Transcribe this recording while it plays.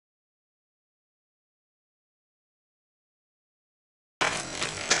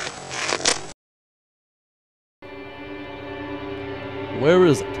Where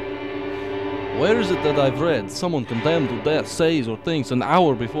is it? Where is it that I've read someone condemned to death says or thinks an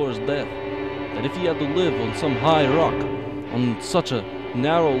hour before his death that if he had to live on some high rock, on such a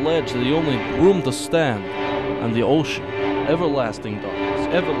narrow ledge that he only had room to stand, and the ocean, everlasting darkness,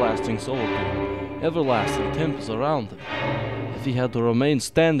 everlasting solitude, everlasting tempest around him, if he had to remain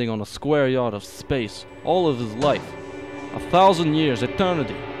standing on a square yard of space all of his life, 1,000 years,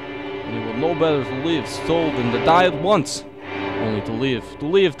 eternity, and he would know better to live so than to die at once, only to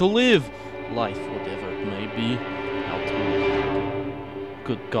live, life, whatever it may be. How true.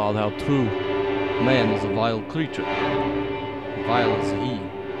 Good God, how true. Man is a vile creature. Vile as he.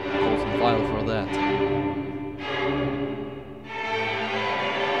 Calls him vile for that.